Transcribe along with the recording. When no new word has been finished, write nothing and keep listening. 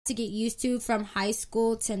to get used to from high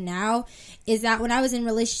school to now is that when I was in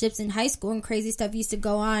relationships in high school and crazy stuff used to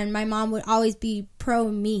go on, my mom would always be pro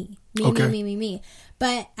me. Me.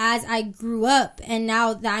 But as I grew up and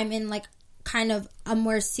now that I'm in like kind of a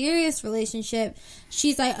more serious relationship,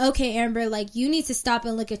 she's like, okay, Amber, like, you need to stop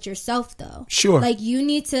and look at yourself, though. Sure. Like, you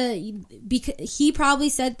need to, because he probably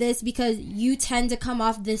said this because you tend to come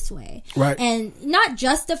off this way. Right. And not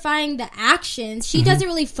justifying the actions. She doesn't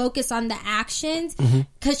really focus on the actions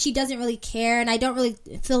because she doesn't really care, and I don't really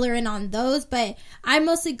fill her in on those, but I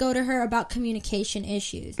mostly go to her about communication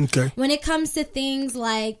issues. Okay. When it comes to things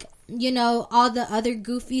like, you know, all the other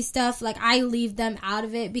goofy stuff, like, I leave them out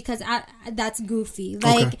of it because that's goofy.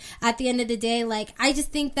 Like, at the end of the day, like, I just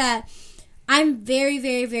think that I'm very,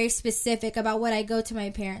 very, very specific about what I go to my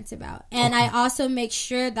parents about. And I also make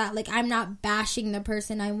sure that, like, I'm not bashing the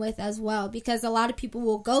person I'm with as well, because a lot of people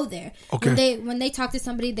will go there. When they talk to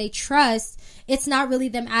somebody they trust, it's not really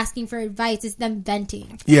them asking for advice, it's them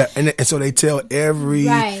venting. Yeah, and so they tell every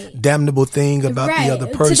damnable thing about the other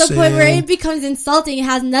person. To the point where it becomes insulting. It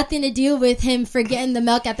has nothing to do with him forgetting the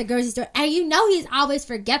milk at the grocery store. And you know he's always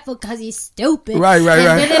forgetful because he's stupid. Right. You know,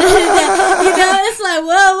 it's like,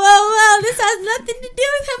 whoa, this has nothing to do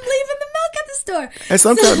with him leaving the milk at the store. And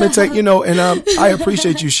sometimes it takes, you know, and I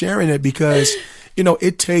appreciate you sharing it because, you know,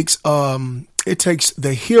 it takes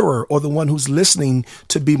the hearer or the one who's listening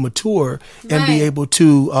to be mature and be able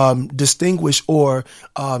to distinguish or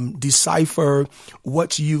decipher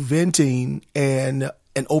what's you venting and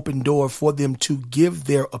an open door for them to give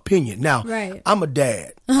their opinion. Now, I'm a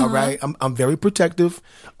dad, all right? I'm very protective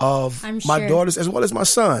of my daughters as well as my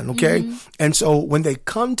son, okay? And so when they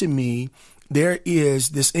come to me, there is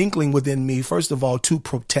this inkling within me, first of all, to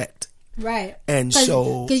protect. Right. And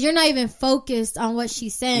so, because you're not even focused on what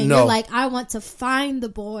she's saying. No. You're like, I want to find the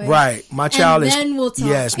boy. Right. My child is, then we'll talk.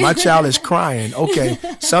 Yes, my child is crying. Okay.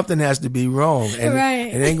 Something has to be wrong. And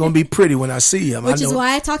it ain't going to be pretty when I see him. Which is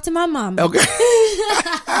why I talk to my mom. Okay.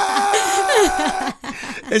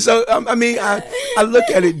 And so, I mean, I look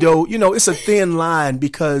at it though, you know, it's a thin line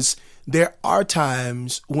because there are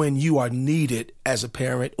times when you are needed as a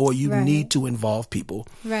parent or you need to involve people.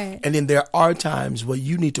 Right. And then there are times where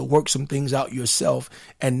you need to work some things out yourself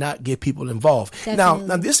and not get people involved. Now,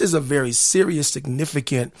 this is a very serious,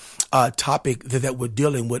 significant topic that we're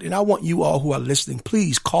dealing with. And I want you all who are listening,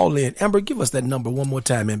 please call in. Amber, give us that number one more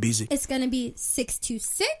time, MBZ. It's going to be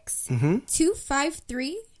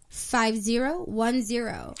 626-253-5010.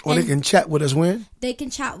 Or they can chat with us when? They can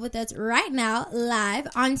chat with us right now live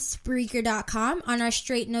on Spreaker.com on our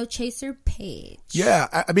Straight No Chaser page.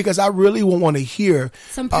 Yeah, because I really want to hear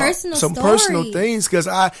some personal things, because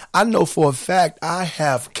I know for a fact I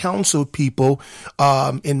have counseled people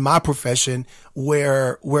in my profession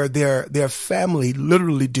where their family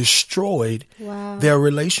literally destroyed their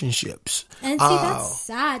relationships. And see, that's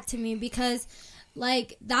sad to me because,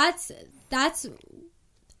 like, that's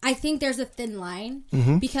I think there's a thin line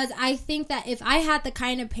because I think that if I had the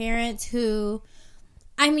kind of parents who,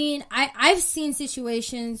 I mean, I've seen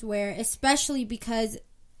situations where, especially because,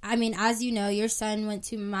 I mean, as you know, your son went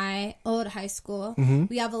to my old high school.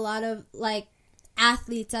 We have a lot of, like,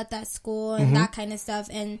 athletes at that school and that kind of stuff.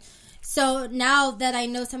 And so now that I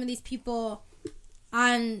know some of these people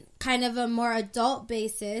on kind of a more adult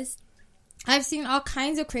basis, I've seen all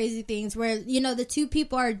kinds of crazy things where, you know, the two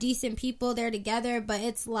people are decent people, they're together, but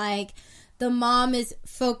it's like the mom is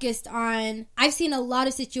focused on, I've seen a lot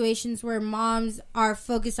of situations where moms are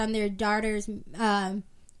focused on their daughters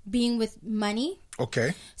being with money.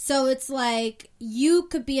 Okay. So it's like you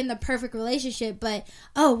could be in the perfect relationship, but,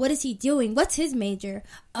 oh, what is he doing? What's his major?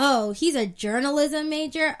 Oh, he's a journalism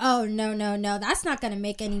major? Oh, no. That's not going to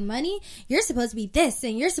make any money. You're supposed to be this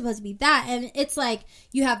and you're supposed to be that. And it's like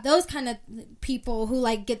you have those kind of people who,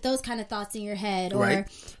 like, get those kind of thoughts in your head. Or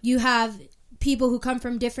you have people who come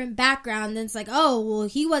from different backgrounds, and it's like, oh, well,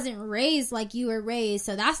 he wasn't raised like you were raised,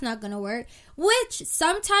 so that's not gonna work. Which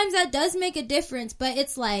sometimes that does make a difference, but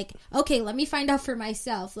it's like, okay, let me find out for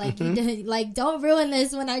myself. Like, don't ruin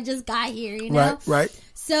this when I just got here, you know? Right.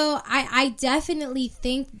 So I definitely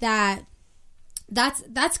think that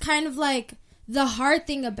that's kind of like the hard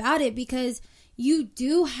thing about it, because you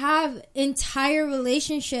do have entire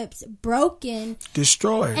relationships broken,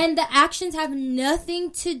 destroyed, and the actions have nothing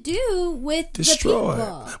to do with destroyed.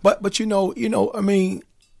 The people. But you know, I mean.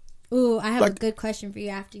 Ooh, I have a good question for you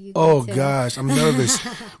after you. Oh gosh, I'm nervous.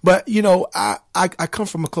 But you know, I come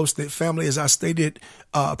from a close knit family, as I stated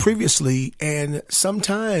previously, and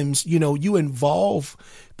sometimes, you know, you involve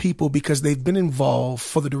people because they've been involved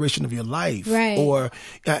for the duration of your life, right? Or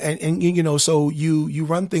and you know, so you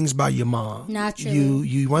run things by your mom, naturally.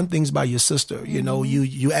 You run things by your sister. You know,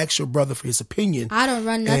 you ask your brother for his opinion. I don't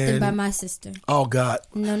run nothing by my sister. Oh God,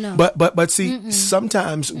 no. But see,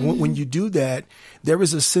 sometimes when you do that, there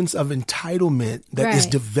is a sense of entitlement that is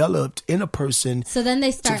developed in a person. So then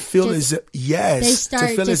they start to feel as if they start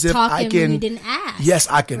to feel just as if talking I can. when you didn't ask. Yes,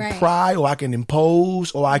 I can pry, or I can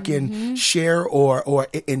impose, or I can share, or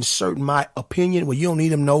insert my opinion. Well, you don't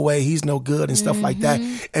need him, no way, he's no good, and stuff like that.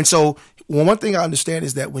 And so, one thing I understand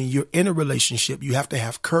is that when you're in a relationship, you have to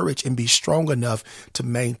have courage and be strong enough to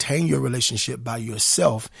maintain your relationship by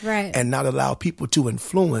yourself, and not allow people to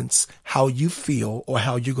influence how you feel or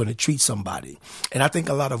how you're going to treat somebody. And I think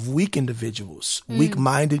a lot of weak individuals,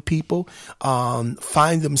 weak-minded people,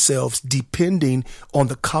 find themselves depending on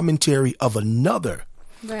the commentary of another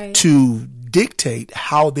to dictate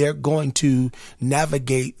how they're going to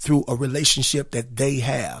navigate through a relationship that they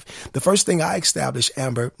have. The first thing I established,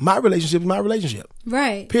 Amber, my relationship is my relationship.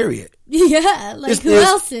 Right. Period. Yeah. Like who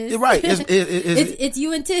else is? Right. It's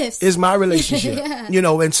you and Tiff's. It's my relationship. You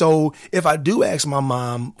know, and so if I do ask my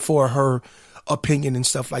mom for her opinion and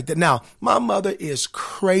stuff like that. Now, my mother is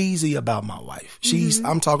crazy about my wife.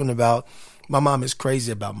 I'm talking about, my mom is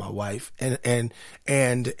crazy about my wife. And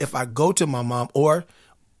if I go to my mom, or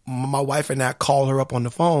my wife and I call her up on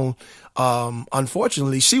the phone,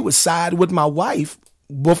 unfortunately, she would side with my wife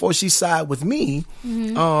before she side with me,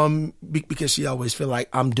 because she always feel like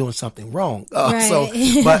I'm doing something wrong.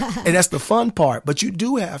 And that's the fun part. But you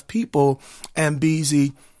do have people, and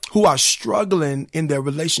BZ, who are struggling in their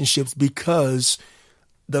relationships because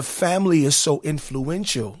the family is so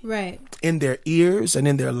influential in their ears and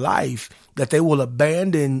in their life that they will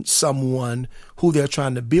abandon someone who they're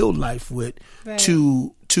trying to build life with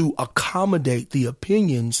to accommodate the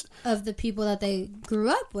opinions of the people that they grew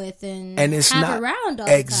up with and it's have not around all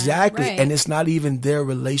exactly the time. And it's not even their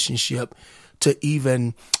relationship to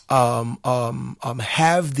even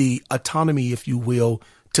have the autonomy, if you will,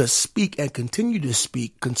 to speak and continue to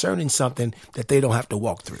speak concerning something that they don't have to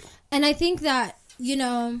walk through. And I think that, you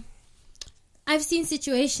know, I've seen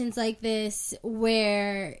situations like this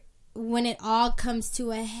where when it all comes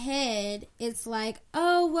to a head, it's like,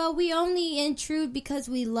 oh, well, we only intrude because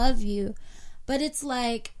we love you. But it's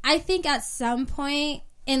like, I think at some point,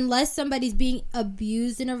 unless somebody's being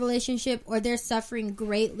abused in a relationship or they're suffering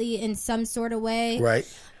greatly in some sort of way,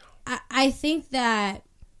 I think that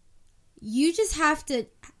you just have to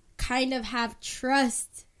kind of have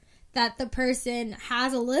trust that the person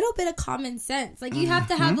has a little bit of common sense. Like, you have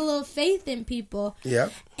to have a little faith in people. Yeah.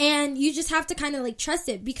 And you just have to kind of, like, trust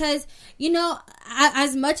it. Because, you know,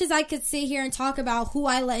 as much as I could sit here and talk about who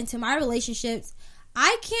I let into my relationships,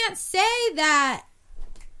 I can't say that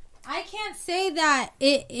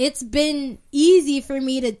it's been easy for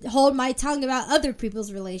me to hold my tongue about other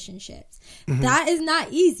people's relationships. That is not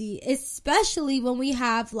easy, especially when we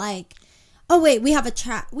have, like, oh, wait, we have a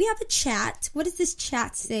chat. What does this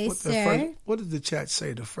chat say, sir? What did the chat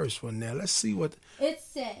say, the first one now? Let's see what... It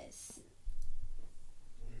says...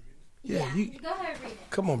 Yeah, you go ahead and read it.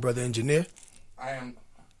 Come on, brother engineer. I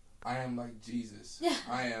am like Jesus.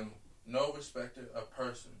 I am no respecter of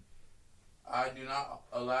person. I do not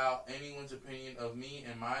allow anyone's opinion of me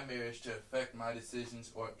and my marriage to affect my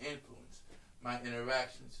decisions or influence my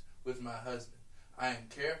interactions with my husband. I am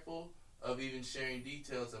careful of even sharing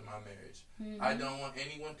details of my marriage. I don't want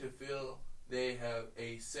anyone to feel they have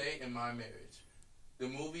a say in my marriage. The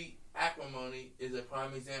movie Acrimony is a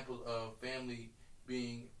prime example of family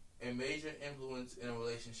being a major influence in a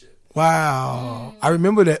relationship. Wow. I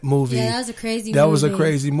remember that movie. Yeah, that was a crazy movie. That was a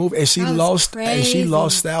crazy movie. And she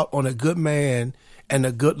lost out on a good man and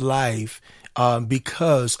a good life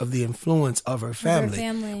because of the influence of her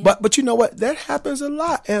family. But you know what? That happens a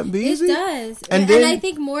lot, Aunt Beezy. It does. And I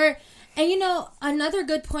think more... And, you know, another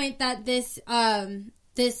good point that this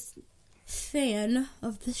fan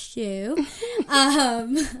of the show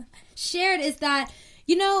shared is that,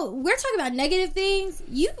 you know, we're talking about negative things.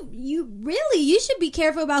 You should be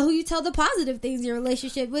careful about who you tell the positive things in your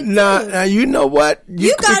relationship with. Now you know what?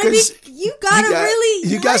 You got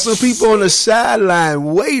some people on the sideline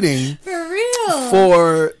waiting for real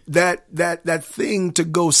for that thing to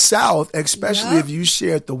go south, especially if you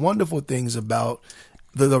shared the wonderful things about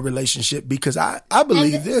the relationship, because I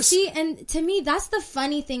believe this. See, and to me, that's the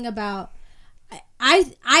funny thing about,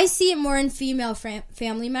 I see it more in female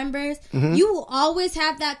family members. You will always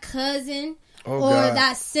have that cousin or God.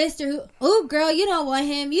 That sister who, oh girl, you don't want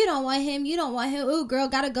him, oh girl,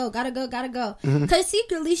 gotta go, because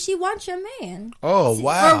secretly she wants your man. Oh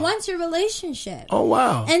wow. Or wants your relationship. Oh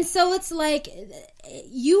wow. And so it's like,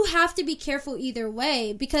 you have to be careful either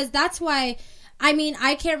way, because that's why, I mean,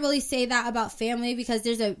 I can't really say that about family because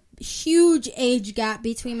there's a huge age gap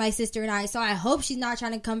between my sister and I. So I hope she's not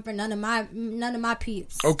trying to come for none of my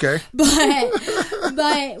peeps. Okay. But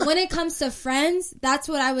when it comes to friends, that's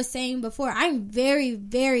what I was saying before. I'm very,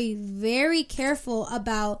 very, very careful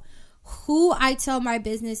about who I tell my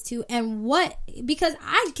business to and what, because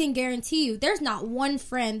I can guarantee you there's not one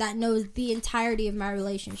friend that knows the entirety of my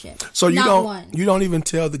relationship. So you don't even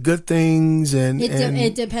tell the good things, and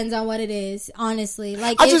it depends on what it is, honestly.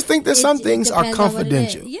 Like, I just think that some things are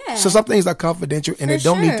confidential. Yeah. So some things are confidential and they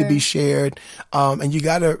don't need to be shared. And you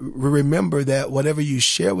got to remember that whatever you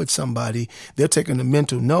share with somebody, they're taking a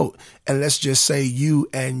mental note. And let's just say you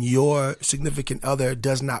and your significant other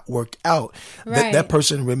does not work out. Right. That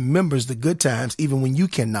person remembers the good times even when you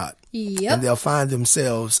cannot. Yep. And they'll find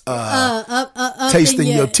themselves tasting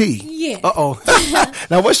your tea. Yeah.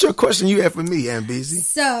 Now, what's your question you have for me, Ambezi?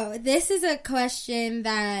 So this is a question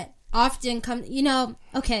that often comes,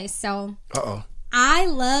 okay, so I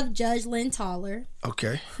love Judge Lynn Toller.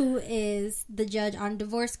 Okay. Who is the judge on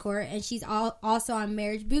divorce court, and she's also on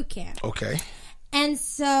marriage boot camp. Okay. And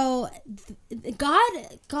so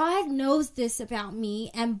God knows this about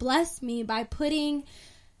me and blessed me by putting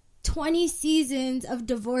 20 seasons of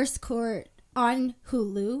divorce court on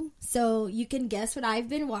Hulu. So you can guess what I've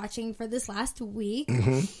been watching for this last week.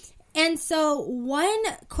 Mm-hmm. And so one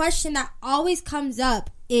question that always comes up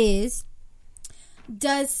is,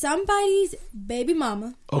 does somebody's baby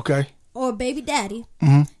mama or baby daddy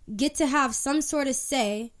get to have some sort of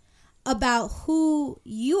say about who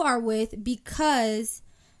you are with because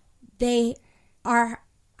they are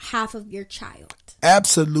half of your child?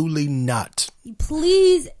 Absolutely not.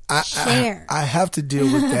 Please share. I have to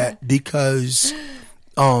deal with that because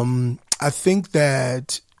I think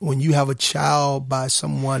that when you have a child by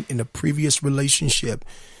someone in a previous relationship,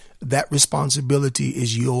 that responsibility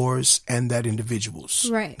is yours and that individual's.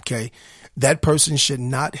 Right. Okay. That person should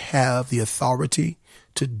not have the authority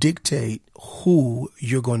to dictate who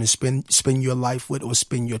you're going to spend your life with or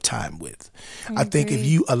spend your time with. I think if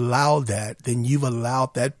you allow that, then you've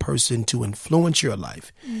allowed that person to influence your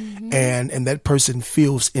life. Mm-hmm. And that person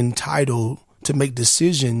feels entitled to make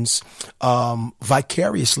decisions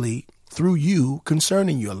vicariously through you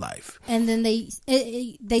concerning your life. And then they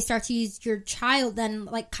start to use your child then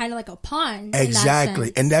kind of like a pawn.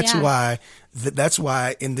 Exactly. And that's why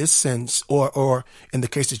in this sense, or in the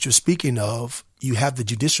case that you're speaking of, you have the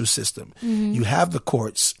judicial system. Mm-hmm. You have the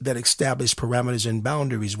courts that establish parameters and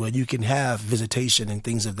boundaries where you can have visitation and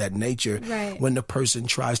things of that nature. Right. When the person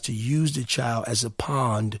tries to use the child as a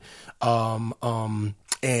pawn,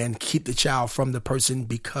 and keep the child from the person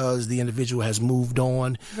because the individual has moved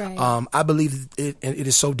on. Right. I believe it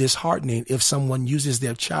is so disheartening if someone uses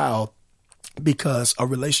their child because a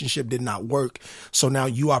relationship did not work. So now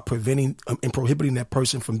you are preventing and prohibiting that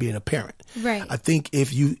person from being a parent. Right. I think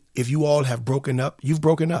if you all have broken up, you've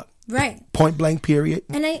broken up. Right. Point blank, period.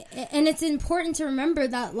 And it's important to remember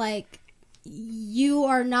that you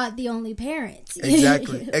are not the only parent.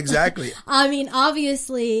 Exactly. I mean,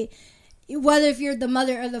 obviously, whether if you're the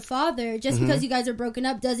mother or the father, just because you guys are broken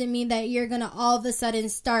up doesn't mean that you're going to all of a sudden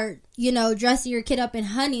start, dressing your kid up in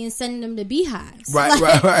honey and sending them to beehives. Right.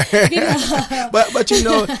 But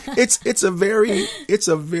it's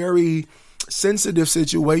a very sensitive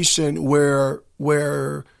situation where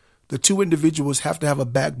the two individuals have to have a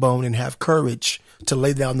backbone and have courage to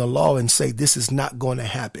lay down the law and say, this is not going to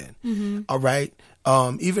happen. Mm-hmm. All right.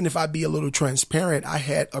 Even if I be a little transparent, I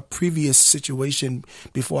had a previous situation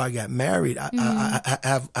before I got married.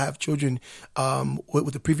 I have children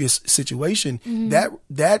with the previous situation. Mm-hmm.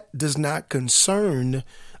 That does not concern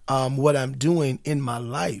what I'm doing in my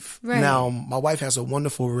life. Right. Now, my wife has a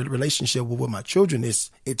wonderful relationship with my children.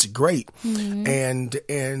 It's great,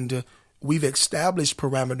 and we've established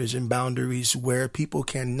parameters and boundaries where people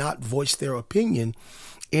cannot voice their opinion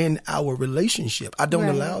in our relationship. I don't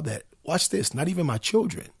allow that. Watch this. Not even my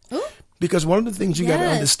children. Ooh. Because one of the things you got to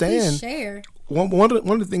understand. Share. One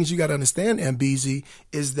of the things you got to understand, Ambezi,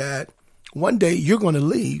 is that one day you're going to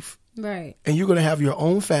leave. Right. And you're going to have your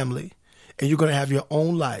own family. And you're going to have your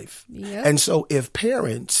own life. Yep. And so if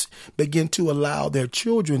parents begin to allow their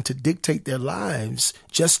children to dictate their lives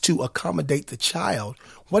just to accommodate the child,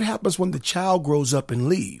 What happens when the child grows up and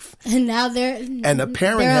leave? And now and a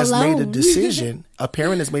parent has alone. made a decision. A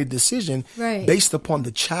parent has made a decision right. based upon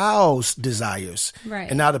the child's desires, right.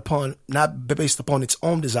 and not based upon its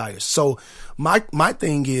own desires. So my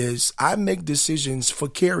thing is, I make decisions for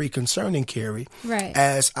Carrie concerning Carrie, right.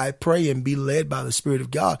 as I pray and be led by the Spirit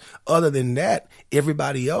of God. Other than that,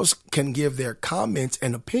 everybody else can give their comments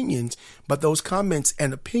and opinions, but those comments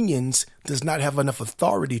and opinions does not have enough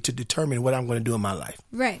authority to determine what I'm going to do in my life.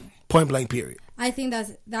 Right. Point blank, period. I think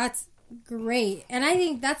that's great. And I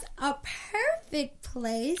think that's a perfect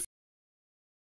place